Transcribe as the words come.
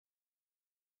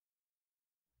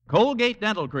Colgate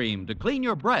Dental Cream to clean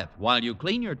your breath while you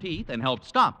clean your teeth and help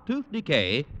stop tooth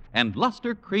decay. And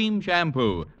Luster Cream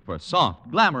Shampoo for soft,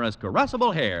 glamorous,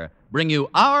 caressable hair bring you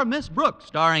Our Miss Brooks,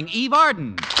 starring Eve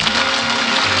Arden.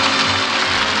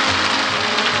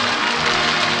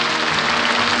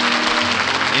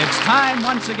 It's time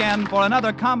once again for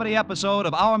another comedy episode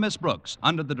of Our Miss Brooks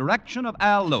under the direction of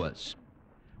Al Lewis.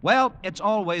 Well, it's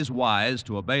always wise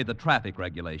to obey the traffic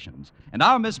regulations, and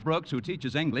our Miss Brooks, who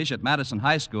teaches English at Madison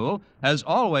High School, has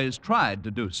always tried to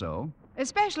do so.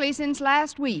 Especially since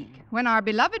last week, when our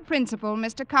beloved principal,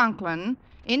 Mr. Conklin,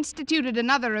 instituted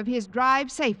another of his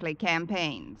Drive Safely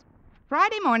campaigns.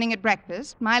 Friday morning at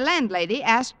breakfast, my landlady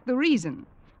asked the reason.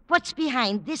 What's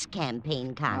behind this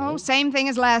campaign, Connie? Oh, same thing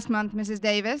as last month, Mrs.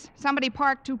 Davis. Somebody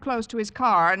parked too close to his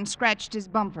car and scratched his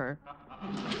bumper.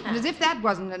 And as if that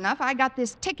wasn't enough, I got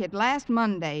this ticket last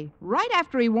Monday, right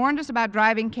after he warned us about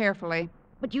driving carefully.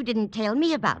 But you didn't tell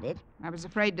me about it. I was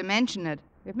afraid to mention it.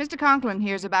 If Mr. Conklin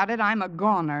hears about it, I'm a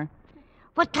goner.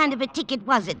 What kind of a ticket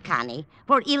was it, Connie?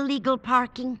 For illegal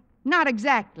parking? Not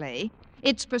exactly.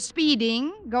 It's for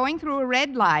speeding, going through a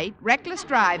red light, reckless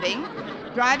driving,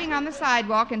 driving on the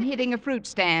sidewalk, and hitting a fruit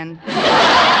stand.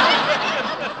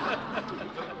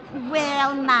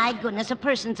 Well, my goodness, a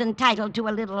person's entitled to a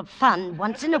little fun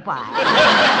once in a while.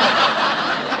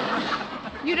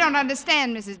 You don't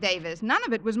understand, Mrs. Davis. None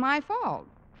of it was my fault.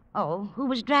 Oh, who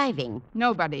was driving?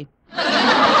 Nobody.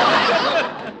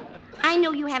 I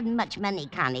know you haven't much money,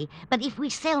 Connie, but if we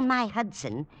sell my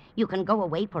Hudson, you can go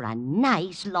away for a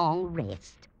nice long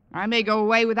rest. I may go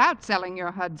away without selling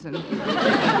your Hudson.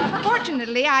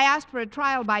 Fortunately, I asked for a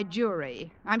trial by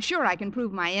jury. I'm sure I can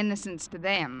prove my innocence to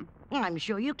them. I'm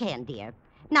sure you can, dear.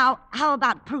 Now, how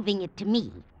about proving it to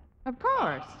me? Of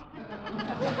course.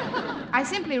 I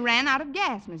simply ran out of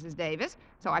gas, Mrs. Davis,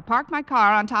 so I parked my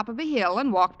car on top of a hill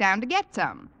and walked down to get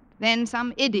some. Then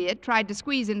some idiot tried to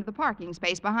squeeze into the parking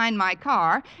space behind my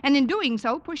car, and in doing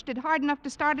so, pushed it hard enough to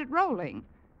start it rolling.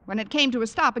 When it came to a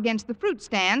stop against the fruit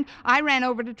stand, I ran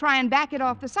over to try and back it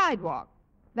off the sidewalk.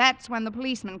 That's when the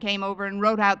policeman came over and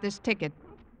wrote out this ticket.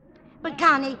 But,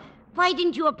 Connie, why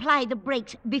didn't you apply the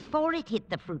brakes before it hit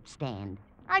the fruit stand?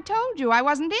 I told you I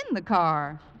wasn't in the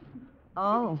car.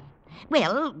 Oh.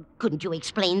 Well, couldn't you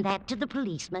explain that to the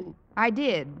policeman? I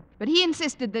did, but he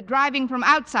insisted that driving from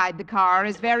outside the car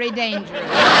is very dangerous.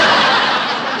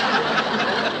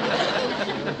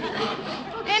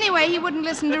 Anyway, he wouldn't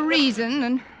listen to reason,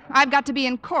 and I've got to be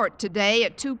in court today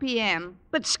at 2 p.m.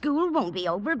 But school won't be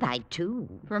over by 2.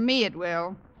 For me, it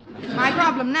will. My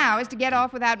problem now is to get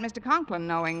off without Mr. Conklin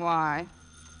knowing why.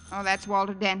 Oh, that's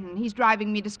Walter Denton. He's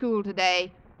driving me to school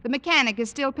today. The mechanic is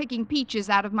still picking peaches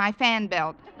out of my fan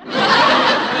belt. Come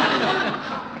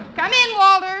in,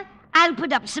 Walter. I'll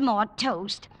put up some more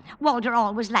toast. Walter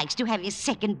always likes to have his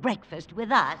second breakfast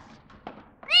with us.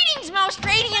 Greetings, most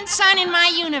radiant sun in my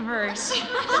universe. Sit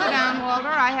down, Walter.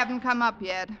 I haven't come up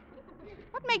yet.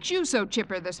 What makes you so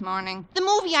chipper this morning? The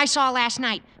movie I saw last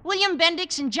night, William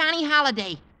Bendix and Johnny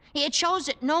Holliday. It shows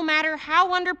that no matter how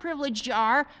underprivileged you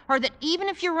are, or that even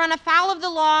if you run afoul of the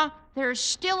law, there's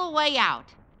still a way out.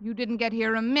 You didn't get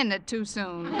here a minute too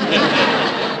soon.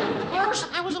 First,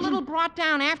 I was a little brought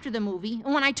down after the movie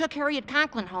when I took Harriet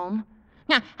Conklin home.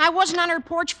 Now, I wasn't on her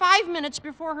porch 5 minutes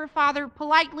before her father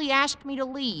politely asked me to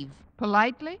leave.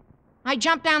 Politely? I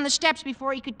jumped down the steps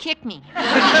before he could kick me.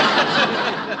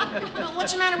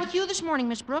 What's the matter with you this morning,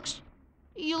 Miss Brooks?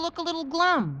 You look a little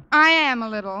glum. I am a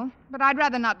little, but I'd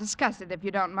rather not discuss it if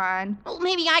you don't mind. Well,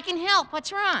 maybe I can help.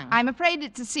 What's wrong? I'm afraid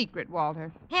it's a secret,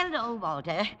 Walter. Hello,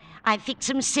 Walter. I fixed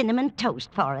some cinnamon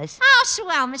toast for us. Oh,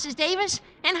 swell, Mrs. Davis.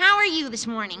 And how are you this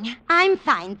morning? I'm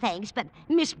fine, thanks, but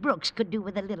Miss Brooks could do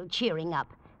with a little cheering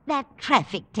up. That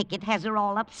traffic ticket has her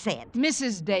all upset.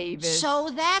 Mrs. Davis. So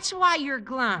that's why you're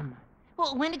glum.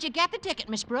 Well, when did you get the ticket,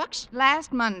 Miss Brooks?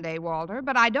 Last Monday, Walter,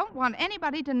 but I don't want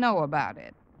anybody to know about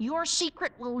it. Your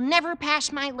secret will never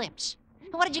pass my lips.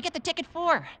 What did you get the ticket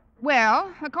for?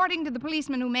 Well, according to the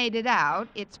policeman who made it out,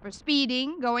 it's for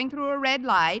speeding, going through a red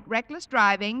light, reckless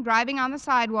driving, driving on the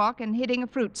sidewalk, and hitting a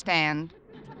fruit stand.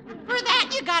 For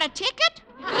that, you got a ticket?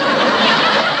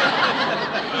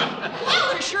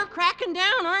 Well, they're sure cracking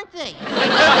down, aren't they?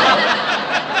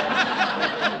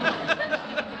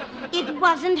 It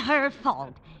wasn't her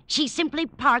fault. She simply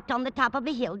parked on the top of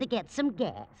a hill to get some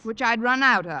gas. Which I'd run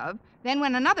out of. Then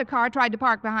when another car tried to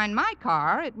park behind my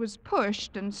car, it was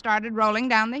pushed and started rolling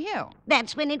down the hill.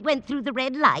 That's when it went through the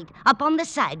red light, up on the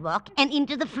sidewalk, and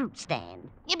into the fruit stand.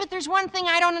 Yeah, but there's one thing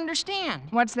I don't understand.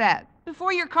 What's that?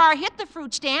 Before your car hit the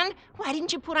fruit stand, why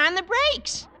didn't you put on the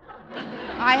brakes?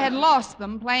 I had lost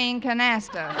them playing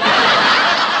canasta.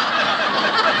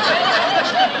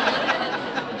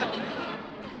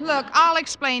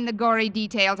 explain the gory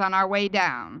details on our way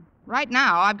down. Right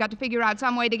now, I've got to figure out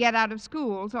some way to get out of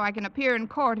school so I can appear in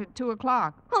court at 2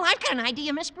 o'clock. Well, I've got an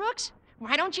idea, Miss Brooks.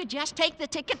 Why don't you just take the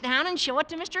ticket down and show it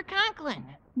to Mr. Conklin?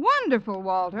 Wonderful,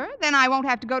 Walter. Then I won't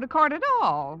have to go to court at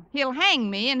all. He'll hang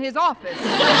me in his office.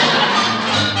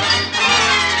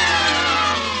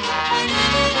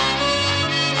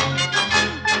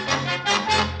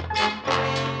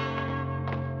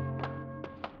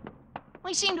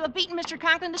 We seem to have beaten Mr.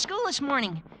 Conklin to school this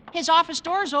morning. His office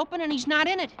door's open and he's not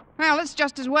in it. Well, it's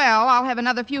just as well. I'll have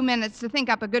another few minutes to think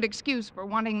up a good excuse for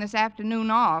wanting this afternoon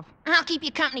off. I'll keep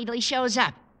you company till he shows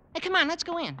up. Hey, come on, let's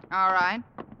go in. All right.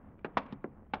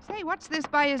 Say, what's this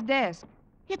by his desk?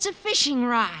 It's a fishing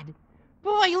rod.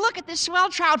 Boy, look at this swell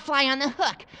trout fly on the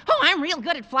hook. Oh, I'm real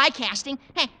good at fly casting.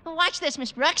 Hey, watch this,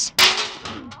 Miss Brooks.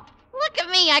 Look at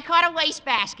me, I caught a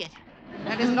wastebasket.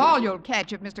 That isn't all you'll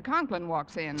catch if Mr. Conklin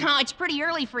walks in. Oh, it's pretty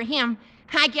early for him.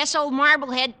 I guess old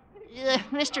Marblehead,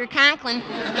 Mr. Conklin,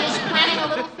 is planning a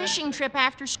little fishing trip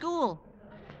after school.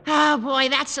 Oh, boy,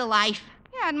 that's a life.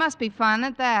 Yeah, it must be fun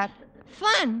at that.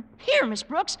 Fun? Here, Miss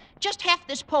Brooks, just heft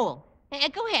this pole.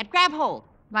 Go ahead, grab hold.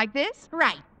 Like this?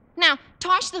 Right. Now,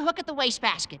 toss the hook at the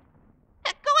wastebasket. Go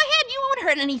ahead, you won't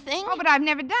hurt anything. Oh, but I've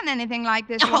never done anything like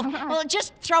this. Oh, well,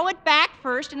 just throw it back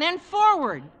first and then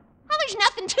forward. Well, there's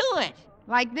nothing to it.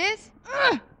 Like this?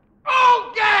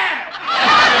 Oh, Gad!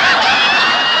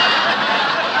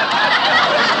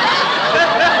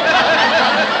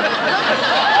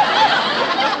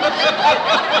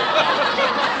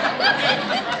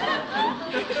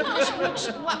 Miss Brooks,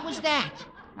 what was that?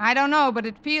 I don't know, but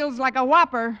it feels like a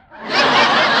whopper.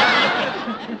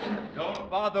 Don't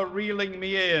bother reeling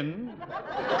me in.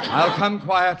 I'll come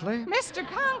quietly. Mr.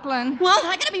 Conklin. Well,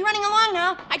 I gotta be running along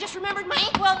now. I just remembered my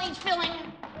inkwell needs filling.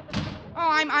 Oh,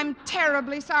 I'm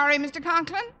terribly sorry, Mr.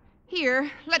 Conklin.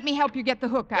 Here, let me help you get the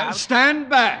hook out. Stand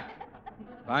back.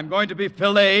 If I'm going to be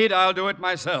filleted, I'll do it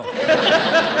myself.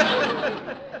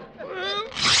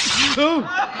 Ooh.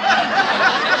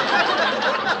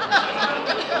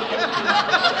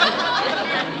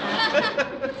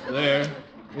 There.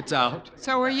 It's out.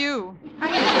 So are you.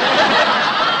 It's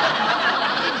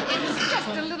just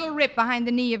a little rip behind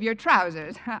the knee of your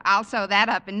trousers. I'll sew that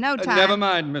up in no time. Never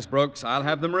mind, Miss Brooks. I'll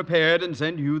have them repaired and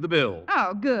send you the bill.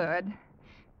 Oh, good.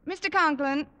 Mr.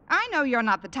 Conklin, I know you're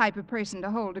not the type of person to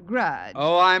hold a grudge.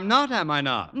 Oh, I'm not, am I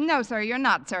not? No, sir, you're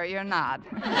not, sir, you're not.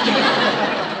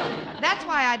 That's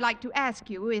why I'd like to ask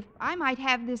you if I might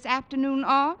have this afternoon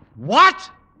off. What?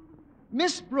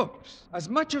 Miss Brooks, as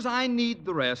much as I need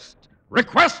the rest,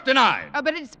 request denied. Oh,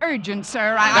 but it's urgent,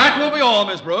 sir. That will be all,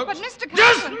 Miss Brooks. But Mr.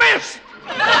 Conklin... Dismissed!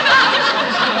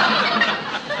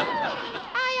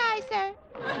 Aye, sir.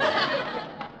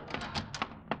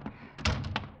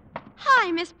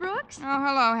 Hi, Miss Brooks. Oh,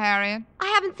 hello, Harriet. I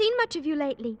haven't seen much of you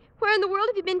lately. Where in the world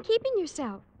have you been keeping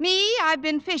yourself? Me? I've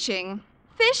been fishing.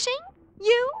 Fishing?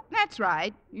 You? That's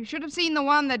right. You should have seen the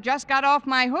one that just got off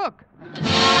my hook.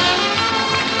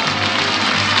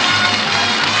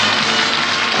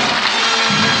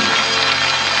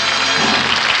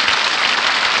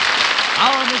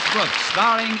 Our Miss Brooks,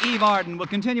 starring Eve Arden, will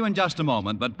continue in just a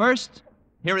moment. But first,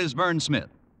 here is Vern Smith.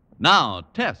 Now,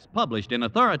 tests published in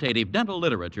authoritative dental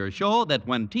literature show that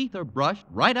when teeth are brushed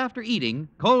right after eating,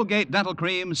 Colgate Dental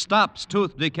Cream stops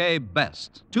tooth decay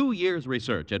best. 2 years'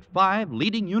 research at 5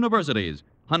 leading universities,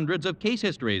 hundreds of case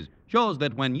histories, shows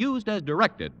that when used as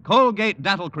directed, Colgate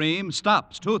Dental Cream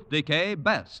stops tooth decay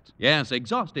best. yes,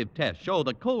 exhaustive tests show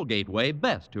the Colgate way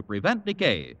best to prevent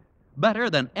decay. Better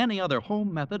than any other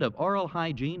home method of oral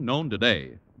hygiene known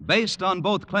today. Based on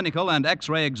both clinical and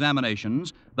X-ray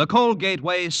examinations, the Colgate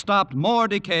way stopped more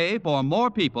decay for more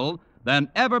people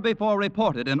than ever before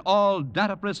reported in all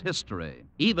dentifrice history.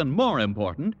 Even more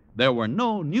important, there were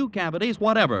no new cavities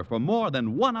whatever for more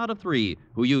than 1 out of 3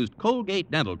 who used Colgate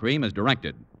Dental Cream as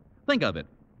directed. Think of it.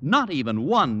 Not even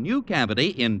one new cavity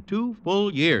in 2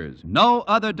 full years. No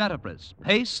other dentifrice,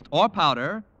 paste or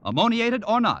powder, ammoniated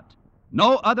or not,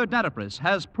 no other dentifrice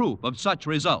has proof of such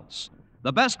results.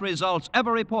 The best results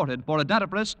ever reported for a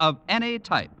dentifrice of any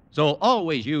type. So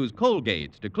always use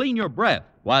Colgates to clean your breath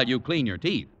while you clean your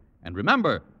teeth. And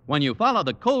remember, when you follow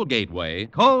the Colgate way,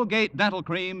 Colgate Dental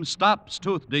Cream stops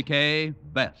tooth decay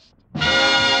best.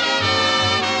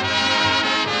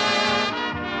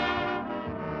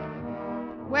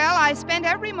 Well, I spent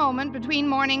every moment between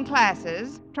morning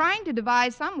classes trying to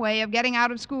devise some way of getting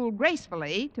out of school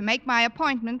gracefully to make my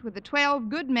appointment with the 12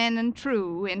 good men and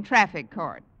true in traffic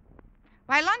court.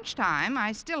 By lunchtime,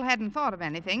 I still hadn't thought of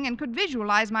anything and could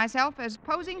visualize myself as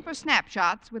posing for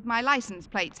snapshots with my license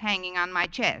plates hanging on my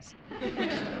chest.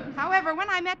 However, when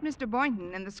I met Mr.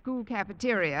 Boynton in the school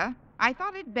cafeteria, I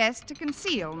thought it best to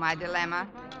conceal my dilemma.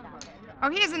 Oh,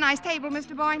 here's a nice table,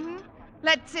 Mr. Boynton.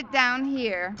 Let's sit down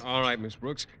here. All right, Miss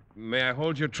Brooks. May I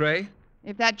hold your tray?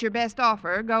 If that's your best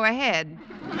offer, go ahead.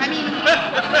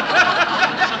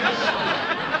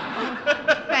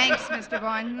 Thanks, Mr.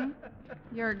 Boynton.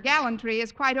 Your gallantry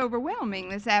is quite overwhelming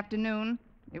this afternoon.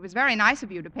 It was very nice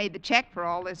of you to pay the check for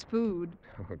all this food.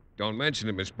 Oh, don't mention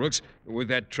it, Miss Brooks. With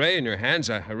that tray in your hands,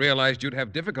 I realized you'd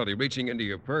have difficulty reaching into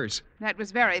your purse. That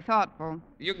was very thoughtful.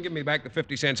 You can give me back the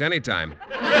 50 cents anytime.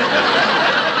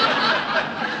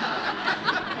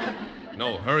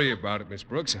 No hurry about it, Miss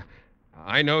Brooks.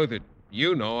 I know that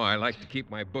you know I like to keep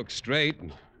my books straight,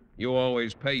 and you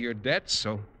always pay your debts,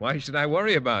 so why should I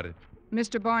worry about it?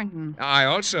 Mr. Boynton. I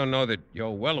also know that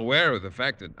you're well aware of the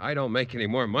fact that I don't make any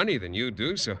more money than you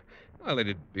do, so, well,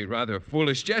 it'd be rather a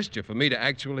foolish gesture for me to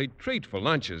actually treat for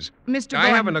lunches. Mr. I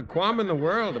Boynton. haven't a qualm in the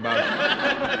world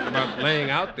about laying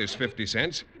out this 50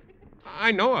 cents.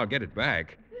 I know I'll get it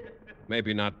back.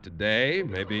 Maybe not today,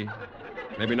 maybe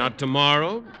not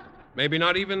tomorrow, maybe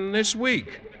not even this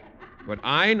week. But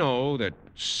I know that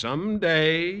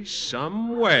someday,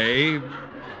 some way...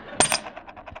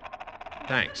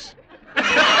 Thanks.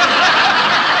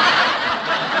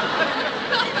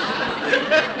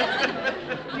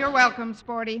 You're welcome,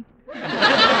 Sporty.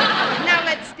 Now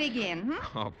let's dig in.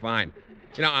 Oh, fine.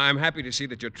 You know, I'm happy to see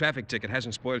that your traffic ticket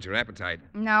hasn't spoiled your appetite.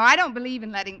 No, I don't believe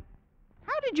in letting...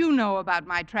 How did you know about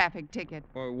my traffic ticket?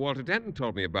 Well, Walter Denton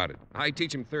told me about it. I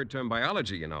teach him third-term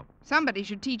biology, you know. Somebody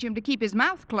should teach him to keep his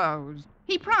mouth closed.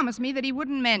 He promised me that he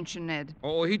wouldn't mention it.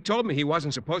 Oh, he told me he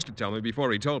wasn't supposed to tell me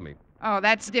before he told me. Oh,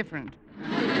 that's different.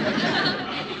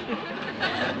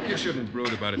 You shouldn't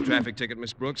brood about a traffic ticket,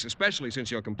 Miss Brooks, especially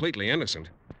since you're completely innocent.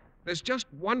 There's just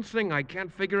one thing I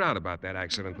can't figure out about that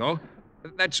accident, though.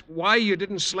 That's why you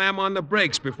didn't slam on the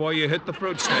brakes before you hit the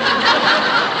fruit stand.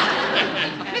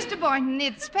 Mr. Boynton,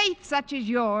 it's faith such as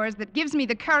yours that gives me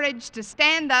the courage to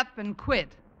stand up and quit.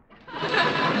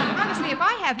 Honestly, if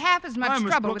I have half as much Hi,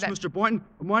 Miss trouble Brooks, with that... Mr. Boynton.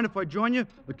 Mind if I join you?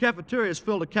 The cafeteria's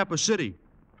filled to Kappa City.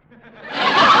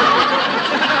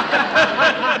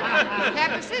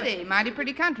 Kappa City, mighty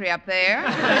pretty country up there.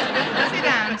 Sit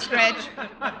down, Stretch.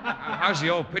 How's the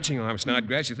old pitching arm,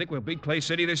 Snodgrass? You think we'll beat Clay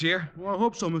City this year? Well, I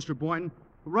hope so, Mr. Boynton.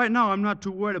 But right now, I'm not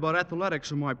too worried about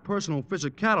athletics or my personal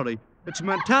physicality. It's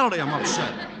mentality I'm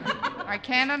upset. I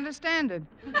can't understand it.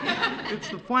 It's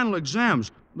the final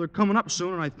exams. They're coming up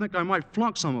soon, and I think I might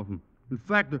flunk some of them. In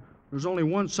fact, there's only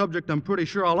one subject I'm pretty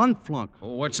sure I'll unflunk.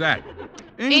 Oh, what's that?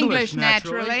 English,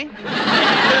 naturally.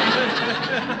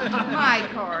 My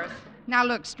course. Now,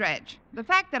 look, Stretch. The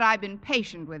fact that I've been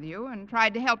patient with you and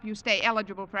tried to help you stay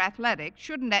eligible for athletics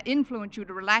shouldn't influence you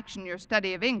to relax in your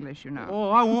study of English, you know. Oh,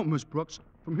 I won't, Miss Brooks.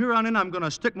 From here on in, I'm going to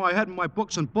stick my head in my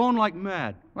books and bone like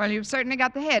mad. Well, you've certainly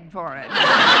got the head for it.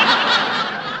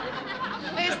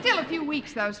 There's still a few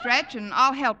weeks, though, Stretch, and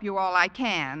I'll help you all I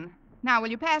can. Now, will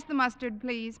you pass the mustard,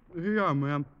 please? Here you are,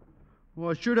 ma'am.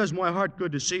 Well, it sure does my heart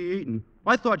good to see you eating.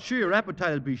 I thought sure your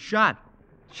appetite would be shot.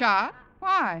 Shot?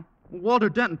 Why? Walter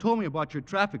Denton told me about your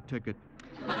traffic ticket.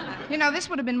 You know, this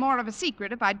would have been more of a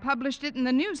secret if I'd published it in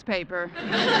the newspaper.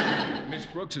 Miss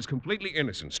Brooks is completely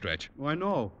innocent, Stretch. Oh, I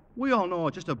know. We all know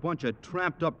it's just a bunch of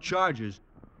tramped-up charges.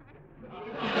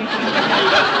 But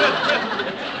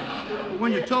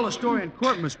when you tell a story in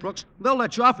court, Miss Brooks, they'll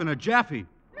let you off in a jaffy.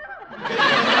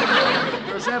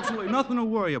 There's absolutely nothing to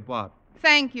worry about.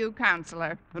 Thank you,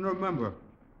 Counselor. And remember,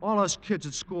 all us kids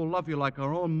at school love you like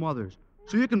our own mothers.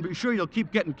 So you can be sure you'll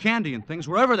keep getting candy and things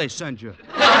wherever they send you.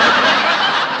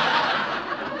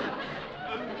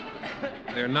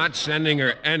 They're not sending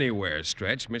her anywhere,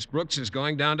 Stretch. Miss Brooks is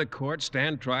going down to court,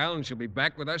 stand trial, and she'll be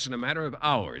back with us in a matter of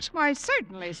hours. Why,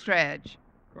 certainly, Stretch.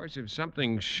 Of course, if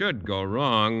something should go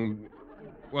wrong...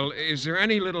 Well, is there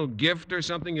any little gift or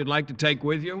something you'd like to take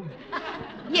with you?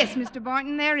 Yes, Mr.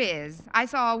 Boynton, there is. I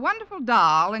saw a wonderful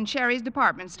doll in Sherry's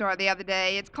department store the other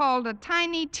day. It's called a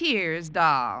Tiny Tears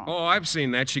doll. Oh, I've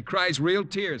seen that. She cries real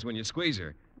tears when you squeeze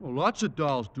her. Well, lots of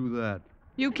dolls do that.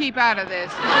 You keep out of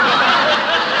this.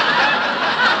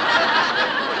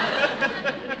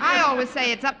 I always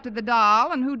say it's up to the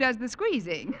doll and who does the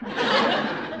squeezing.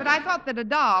 But I thought that a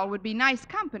doll would be nice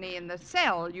company in the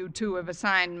cell you two have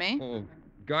assigned me. Oh,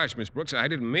 gosh, Miss Brooks, I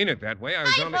didn't mean it that way. I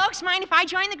was Hi, only... folks. Mind if I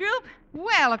join the group?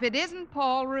 Well, if it isn't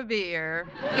Paul Revere.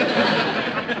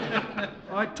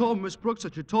 I told Miss Brooks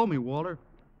that you told me, Walter.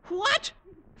 What?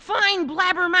 Fine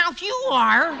blabbermouth you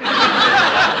are.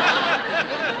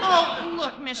 Oh,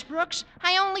 look, Miss Brooks.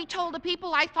 I only told the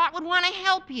people I thought would want to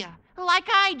help you, like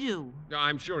I do.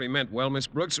 I'm sure he meant well, Miss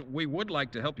Brooks. We would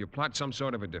like to help you plot some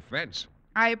sort of a defense.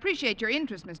 I appreciate your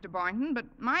interest, Mr. Boynton, but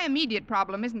my immediate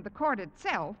problem isn't the court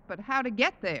itself, but how to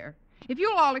get there. If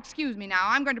you'll all excuse me now,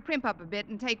 I'm going to primp up a bit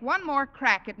and take one more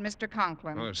crack at Mr.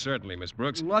 Conklin. Oh, certainly, Miss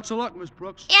Brooks. Lots of luck, Miss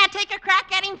Brooks. Yeah, take a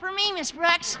crack at him for me, Miss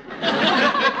Brooks.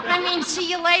 I mean, see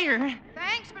you later.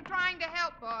 Thanks for trying to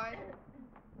help, boys.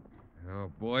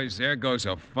 Oh, boys, there goes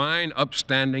a fine,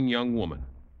 upstanding young woman.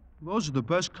 Those are the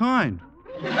best kind.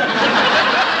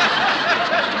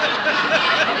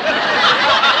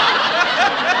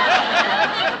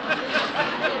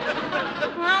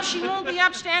 Well, she won't be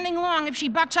upstanding long if she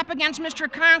bucks up against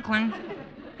Mr. Conklin.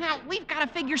 Now, we've got to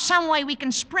figure some way we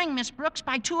can spring Miss Brooks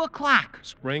by 2 o'clock.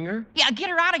 Springer? Yeah, get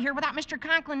her out of here without Mr.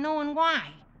 Conklin knowing why.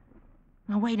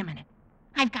 Now, wait a minute.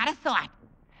 I've got a thought.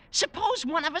 Suppose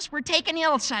one of us were taken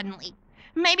ill suddenly.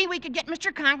 Maybe we could get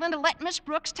Mr. Conklin to let Miss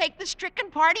Brooks take the stricken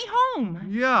party home.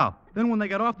 Yeah. Then when they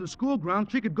get off the school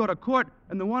ground, she could go to court,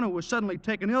 and the one who was suddenly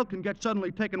taken ill can get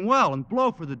suddenly taken well and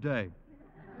blow for the day.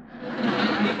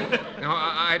 Now,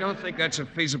 I don't think that's a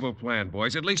feasible plan,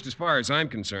 boys, at least as far as I'm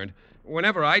concerned.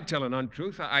 Whenever I tell an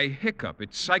untruth, I hiccup.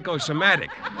 It's psychosomatic.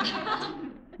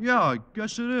 Yeah, I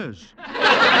guess it is.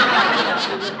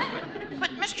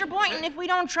 But, Mr. Boynton, if we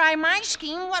don't try my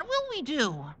scheme, what will we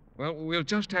do? Well, we'll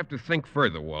just have to think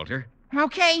further, Walter.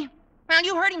 Okay. Well,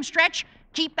 you heard him, Stretch.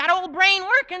 Keep that old brain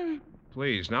working.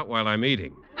 Please, not while I'm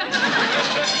eating.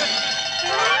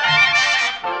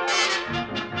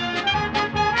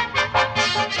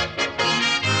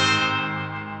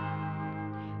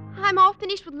 I'm all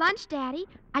finished with lunch, Daddy.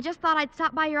 I just thought I'd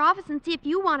stop by your office and see if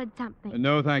you wanted something.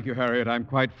 No, thank you, Harriet. I'm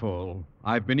quite full.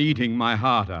 I've been eating my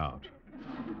heart out.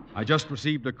 I just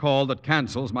received a call that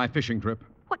cancels my fishing trip.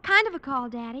 What kind of a call,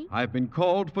 Daddy? I've been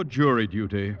called for jury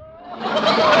duty. But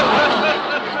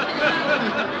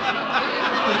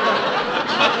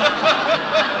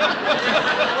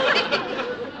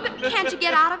can't you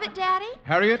get out of it, Daddy?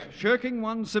 Harriet, shirking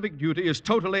one's civic duty is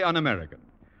totally un-American.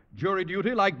 Jury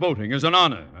duty, like voting, is an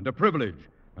honor and a privilege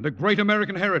and a great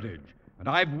American heritage. And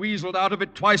I've weaseled out of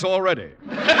it twice already.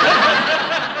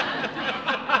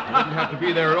 I wouldn't have to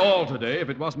be there at all today if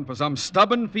it wasn't for some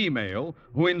stubborn female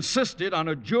who insisted on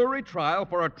a jury trial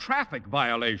for a traffic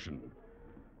violation.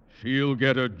 She'll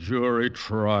get a jury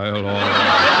trial, all right.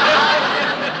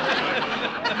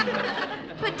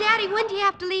 But, Daddy, when do you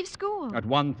have to leave school? At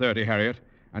 1:30, Harriet.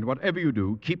 And whatever you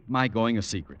do, keep my going a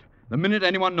secret. The minute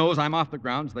anyone knows I'm off the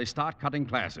grounds, they start cutting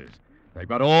classes. They've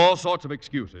got all sorts of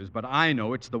excuses, but I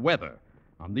know it's the weather.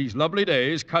 On these lovely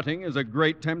days, cutting is a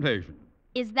great temptation.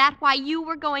 Is that why you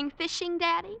were going fishing,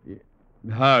 Daddy?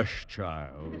 Hush,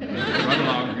 child. Run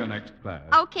along to your next class.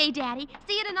 Okay, Daddy.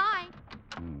 See you tonight.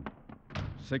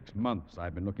 6 months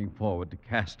I've been looking forward to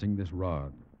casting this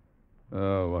rod.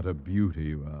 Oh, what a beauty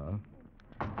you are.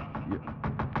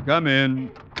 Come in.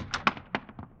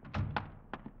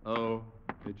 Oh,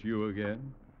 it's you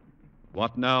again.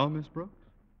 What now, Miss Brooks?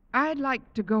 I'd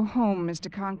like to go home, Mr.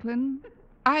 Conklin.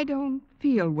 I don't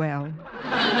feel well.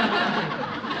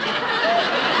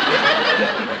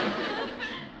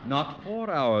 Not 4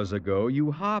 hours ago,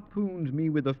 you harpooned me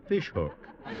with a fishhook.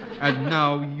 And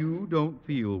now you don't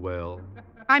feel well.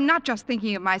 I'm not just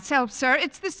thinking of myself, sir.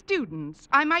 It's the students.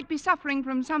 I might be suffering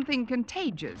from something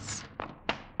contagious.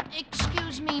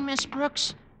 Excuse me, Miss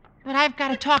Brooks, but I've got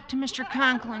to talk to Mr.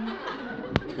 Conklin.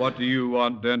 What do you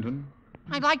want, Denton?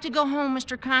 I'd like to go home,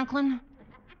 Mr. Conklin.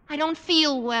 I don't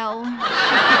feel well.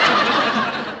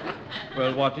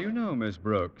 Well, what do you know, Miss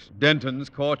Brooks? Denton's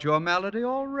caught your malady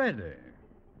already.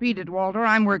 Beat it, Walter.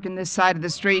 I'm working this side of the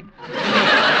street.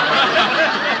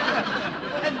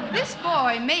 This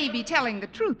boy may be telling the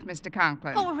truth, Mr.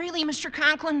 Conklin. Oh, really, Mr.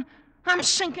 Conklin? I'm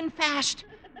sinking fast.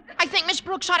 I think Miss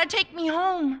Brooks ought to take me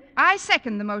home. I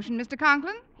second the motion, Mr.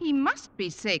 Conklin. He must be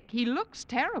sick. He looks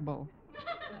terrible.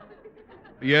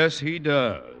 Yes, he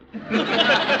does.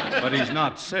 But he's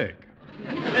not sick.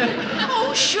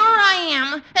 Oh, sure I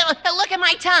am. Look at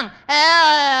my tongue.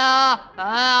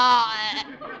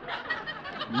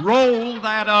 Roll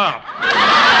that up.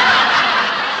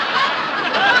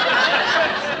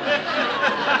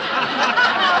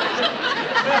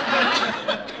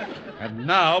 And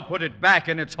now put it back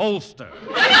in its holster.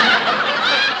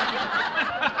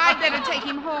 I'd better take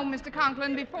him home, Mr.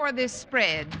 Conklin, before this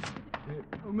spreads.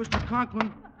 Mr.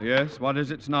 Conklin, Yes, what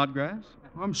is it, Snodgrass?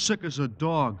 I'm sick as a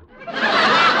dog.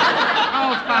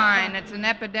 Oh, fine. It's an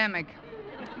epidemic.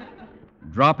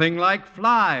 Dropping like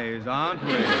flies, aren't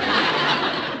we?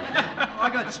 I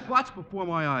got spots before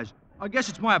my eyes. I guess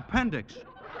it's my appendix. Do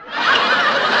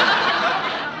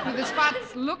the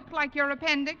spots look like your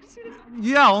appendix?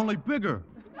 Yeah, only bigger.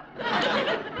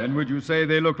 Then would you say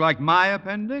they look like my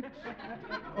appendix?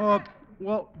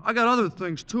 Well, I got other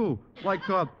things, too, like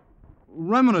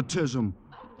rheumatism.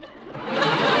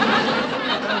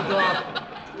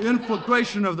 And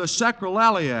infiltration of the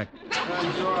sacroiliac.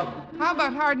 And, How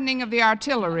about hardening of the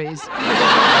artilleries?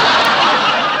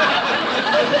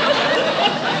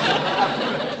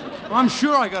 I'm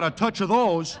sure I got a touch of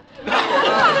those.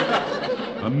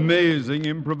 Amazing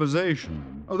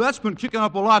improvisation. Oh, that's been kicking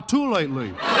up a lot, too,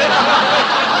 lately.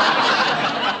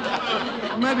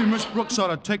 Maybe Miss Brooks ought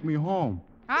to take me home.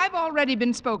 I've already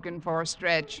been spoken for,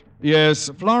 Stretch. Yes,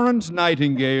 Florence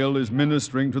Nightingale is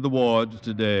ministering to the wards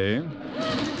today.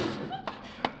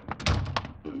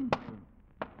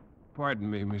 Pardon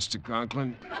me, Mr.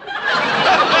 Conklin.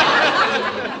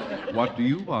 What do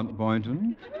you want,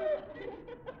 Boynton?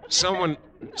 Someone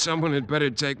had better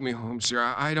take me home,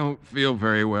 sir. I don't feel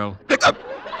very well. I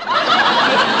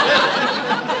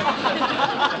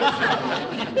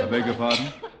beg your pardon?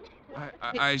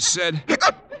 I said...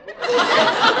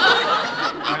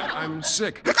 I'm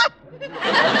sick.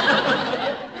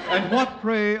 And what,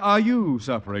 pray, are you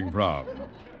suffering from?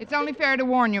 It's only fair to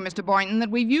warn you, Mr. Boynton, that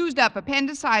we've used up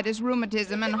appendicitis,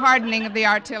 rheumatism, and hardening of the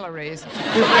artilleries.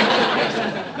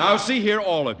 Now, see here,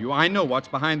 all of you. I know what's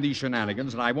behind these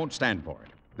shenanigans, and I won't stand for it.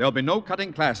 There'll be no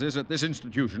cutting classes at this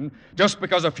institution just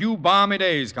because a few balmy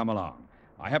days come along.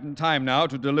 I haven't time now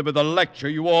to deliver the lecture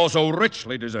you all so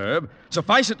richly deserve.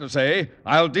 Suffice it to say,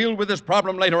 I'll deal with this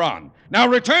problem later on. Now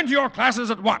return to your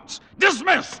classes at once.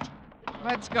 Dismissed!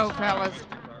 Let's go, fellas.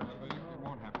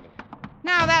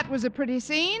 Now, that was a pretty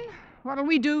scene. What'll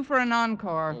we do for an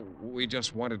encore? Oh, we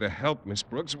just wanted to help, Miss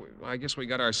Brooks. I guess we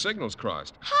got our signals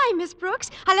crossed. Hi, Miss Brooks.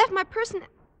 I left my purse in...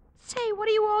 Say, what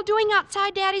are you all doing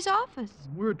outside Daddy's office?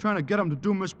 We were trying to get him to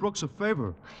do Miss Brooks a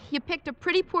favor. You picked a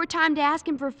pretty poor time to ask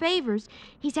him for favors.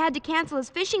 He's had to cancel his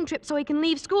fishing trip so he can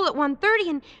leave school at 1:30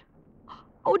 and...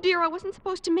 Oh, dear, I wasn't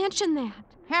supposed to mention that.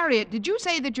 Harriet, did you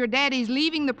say that your daddy's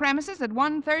leaving the premises at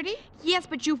 1:30? Yes,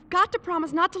 but you've got to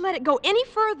promise not to let it go any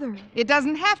further. It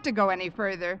doesn't have to go any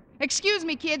further. Excuse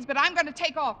me, kids, but I'm going to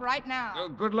take off right now.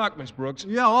 Good luck, Miss Brooks.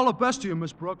 Yeah, all the best to you,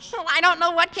 Miss Brooks. Well, I don't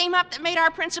know what came up that made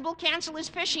our principal cancel his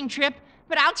fishing trip,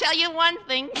 but I'll tell you one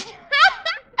thing.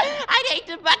 I'd hate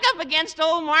to buck up against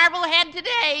old Marblehead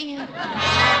today.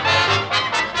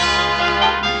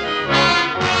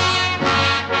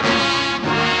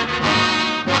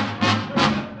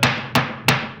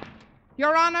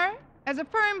 Your Honor, as a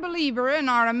firm believer in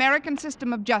our American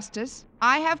system of justice,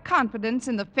 I have confidence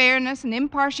in the fairness and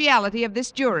impartiality of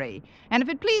this jury, and if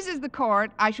it pleases the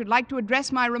court, I should like to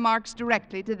address my remarks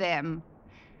directly to them.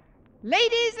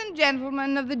 Ladies and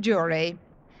gentlemen of the jury.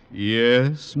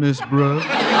 Yes, Miss Brooks?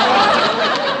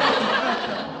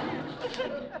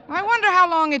 I wonder how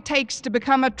long it takes to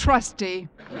become a trustee.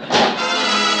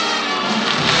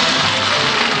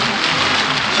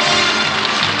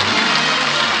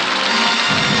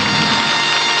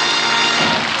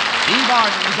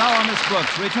 Barton's Our Miss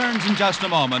Brooks returns in just a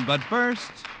moment, but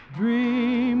first...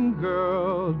 Dream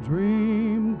girl,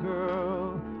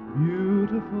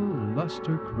 beautiful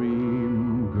luster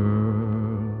cream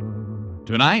girl.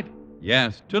 Tonight?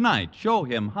 Yes, tonight, show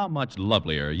him how much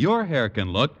lovelier your hair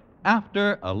can look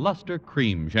after a Luster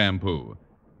Cream shampoo.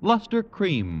 Luster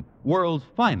Cream, world's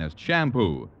finest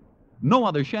shampoo. No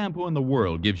other shampoo in the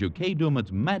world gives you Kay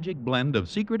Daumit's magic blend of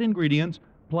secret ingredients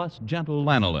plus gentle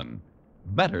lanolin.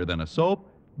 Better than a soap,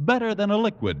 better than a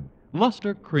liquid.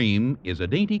 Luster Cream is a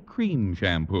dainty cream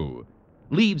shampoo.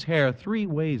 Leaves hair 3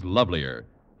 ways lovelier.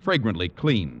 Fragrantly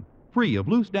clean, free of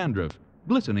loose dandruff,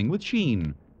 glistening with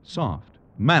sheen, soft,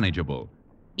 manageable.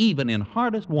 Even in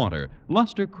hardest water,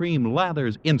 Luster Cream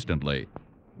lathers instantly.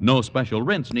 No special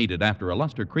rinse needed after a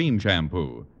Luster Cream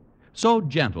shampoo. So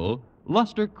gentle,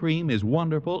 Luster Cream is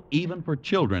wonderful even for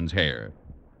children's hair.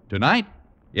 Tonight?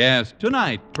 Yes,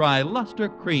 tonight, try Luster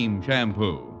Cream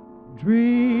shampoo.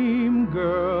 Dream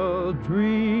girl,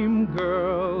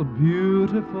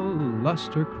 beautiful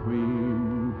luster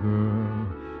cream girl.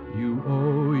 You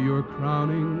owe your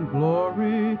crowning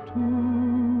glory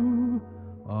to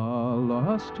a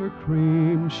luster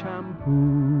cream shampoo.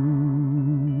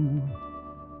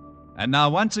 And now,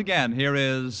 once again, here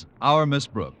is Our Miss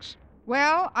Brooks.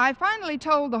 Well, I finally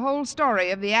told the whole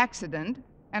story of the accident,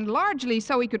 and largely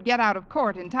so he could get out of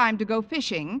court in time to go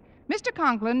fishing, Mr.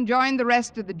 Conklin joined the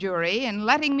rest of the jury in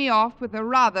letting me off with a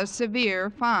rather severe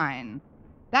fine.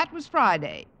 That was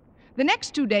Friday. The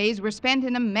next 2 days were spent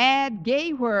in a mad,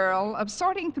 gay whirl of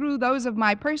sorting through those of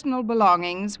my personal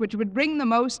belongings which would bring the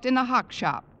most in a hock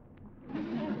shop.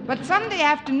 But Sunday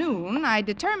afternoon, I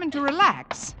determined to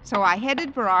relax, so I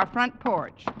headed for our front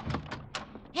porch.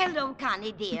 Hello,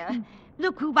 Connie, dear.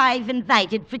 Look who I've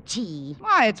invited for tea.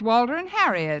 Why, it's Walter and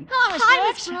Harriet. Hello, Miss Hi,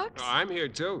 Brooks. Miss Brooks. I'm here,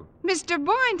 too. Mr.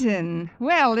 Boynton.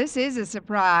 Well, this is a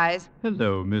surprise.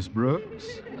 Hello, Miss Brooks.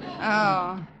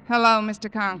 Oh, hello,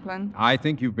 Mr. Conklin. I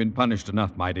think you've been punished enough,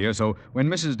 my dear, so when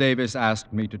Mrs. Davis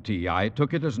asked me to tea, I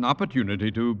took it as an opportunity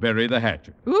to bury the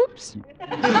hatchet. Oops.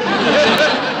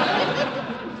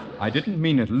 I didn't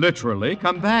mean it literally.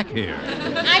 Come back here.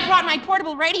 I brought my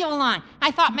portable radio along.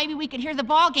 I thought maybe we could hear the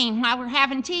ball game while we're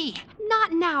having tea.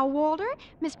 Not now, Walter.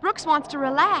 Miss Brooks wants to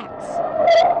relax.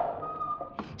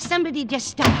 Somebody just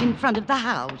stopped in front of the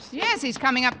house. Yes, he's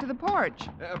coming up to the porch.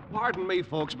 Pardon me,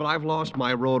 folks, but I've lost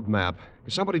my road map.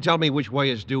 Can somebody tell me which way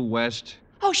is due west?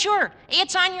 Oh, sure.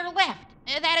 It's on your left.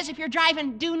 That is if you're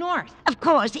driving due north. Of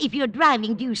course, if you're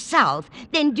driving due south,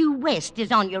 then due west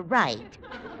is on your right.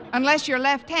 Unless you're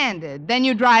left-handed, then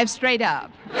you drive straight up.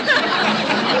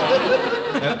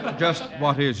 Just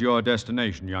what is your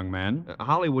destination, young man?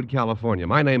 Hollywood, California.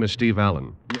 My name is Steve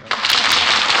Allen.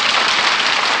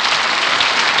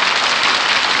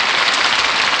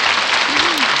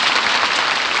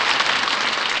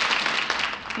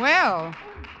 Well,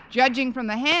 judging from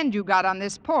the hand you got on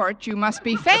this porch, you must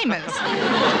be famous.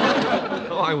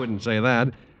 Oh, I wouldn't say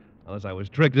that, unless I was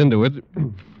tricked into it.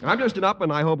 I'm just an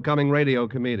up-and-I-hope-coming radio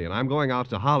comedian. I'm going out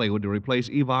to Hollywood to replace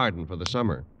Eve Arden for the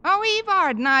summer. Oh, Eve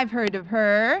Arden, I've heard of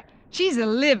her. She's a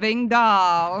living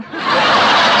doll.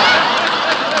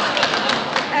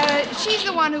 She's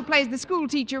the one who plays the school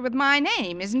teacher with my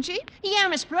name, isn't she? Yeah,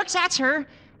 Miss Brooks, that's her.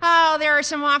 Oh, there are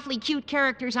some awfully cute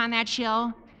characters on that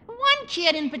show. One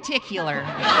kid in particular.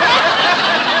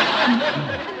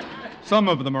 Some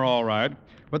of them are all right,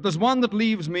 but there's one that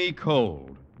leaves me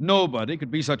cold. Nobody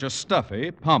could be such a stuffy,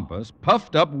 pompous,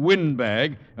 puffed-up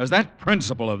windbag as that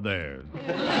principal of theirs.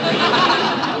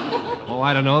 Oh,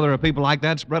 I don't know. There are people like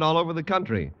that spread all over the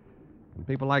country. And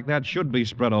people like that should be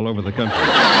spread all over the country.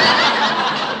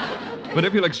 But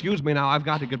if you'll excuse me now, I've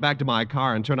got to get back to my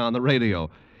car and turn on the radio.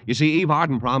 You see, Eve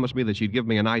Arden promised me that she'd give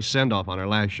me a nice send-off on her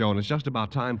last show, and it's just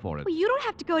about time for it. Well, you don't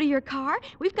have to go to your car.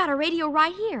 We've got a radio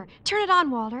right here. Turn it on,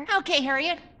 Walter. Okay,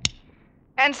 Harriet.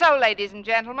 And so, ladies and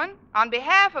gentlemen, on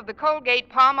behalf of the Colgate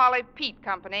Palmolive Peat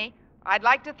Company, I'd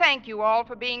like to thank you all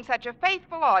for being such a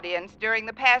faithful audience during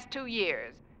the past 2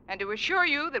 years, and to assure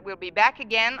you that we'll be back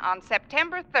again on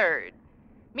September 3rd.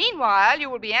 Meanwhile, you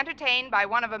will be entertained by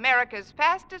one of America's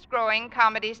fastest-growing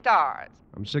comedy stars.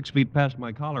 I'm 6 feet past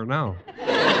my collar now.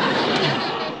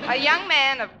 A young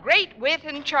man of great wit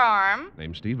and charm,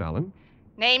 Name's Steve Allen.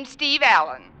 named Steve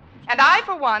Allen. And I,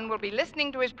 for one, will be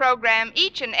listening to his program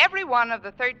each and every one of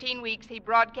the 13 weeks he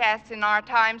broadcasts in our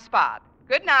time spot.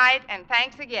 Good night, and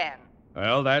thanks again.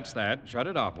 Well, that's that. Shut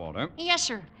it off, Walter. Yes,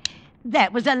 sir.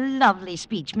 That was a lovely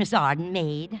speech Miss Arden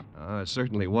made. It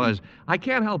certainly was. I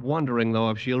can't help wondering, though,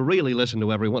 if she'll really listen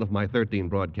to every one of my 13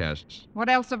 broadcasts. What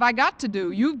else have I got to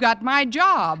do? You've got my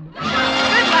job. Good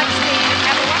luck, Steve.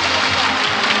 Have a wonderful day.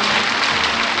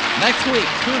 Next week,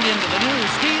 tune in to the new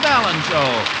Steve Allen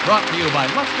Show, brought to you by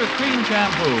Luster Cream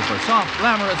Shampoo for soft,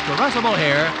 glamorous, caressable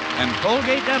hair, and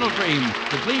Colgate Dental Cream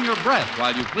to clean your breath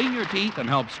while you clean your teeth and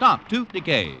help stop tooth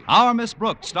decay. Our Miss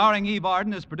Brooks, starring Eve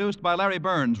Arden, is produced by Larry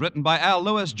Burns, written by Al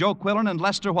Lewis, Joe Quillen, and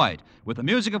Lester White, with the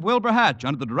music of Wilbur Hatch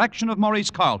under the direction of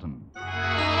Maurice Carlton.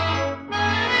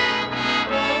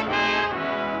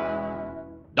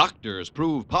 Doctors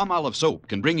prove Palmolive soap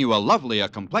can bring you a lovelier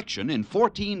complexion in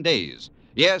 14 days.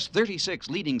 Yes, 36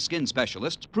 leading skin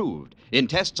specialists proved in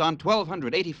tests on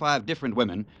 1,285 different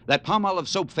women that Palmolive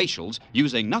soap facials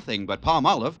using nothing but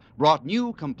Palmolive brought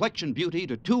new complexion beauty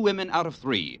to 2 women out of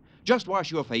 3. Just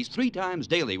wash your face 3 times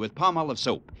daily with Palmolive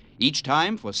soap, each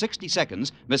time for 60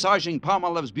 seconds, massaging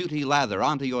Palmolive's beauty lather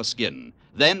onto your skin.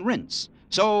 Then rinse.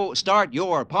 So start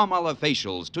your Palmolive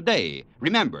facials today.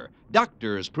 Remember,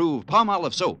 doctors prove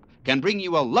Palmolive soap can bring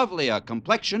you a lovelier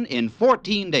complexion in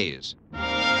 14 days.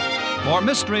 For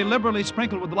mystery liberally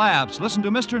sprinkled with laughs, listen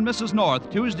to Mr. and Mrs. North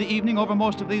Tuesday evening over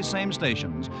most of these same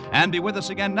stations. And be with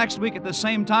us again next week at the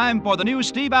same time for the new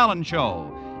Steve Allen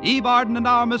Show. Eve Arden and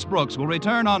our Miss Brooks will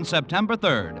return on September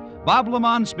 3rd. Bob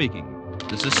Lamont speaking.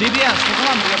 This is CBS, the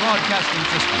Columbia Broadcasting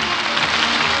System.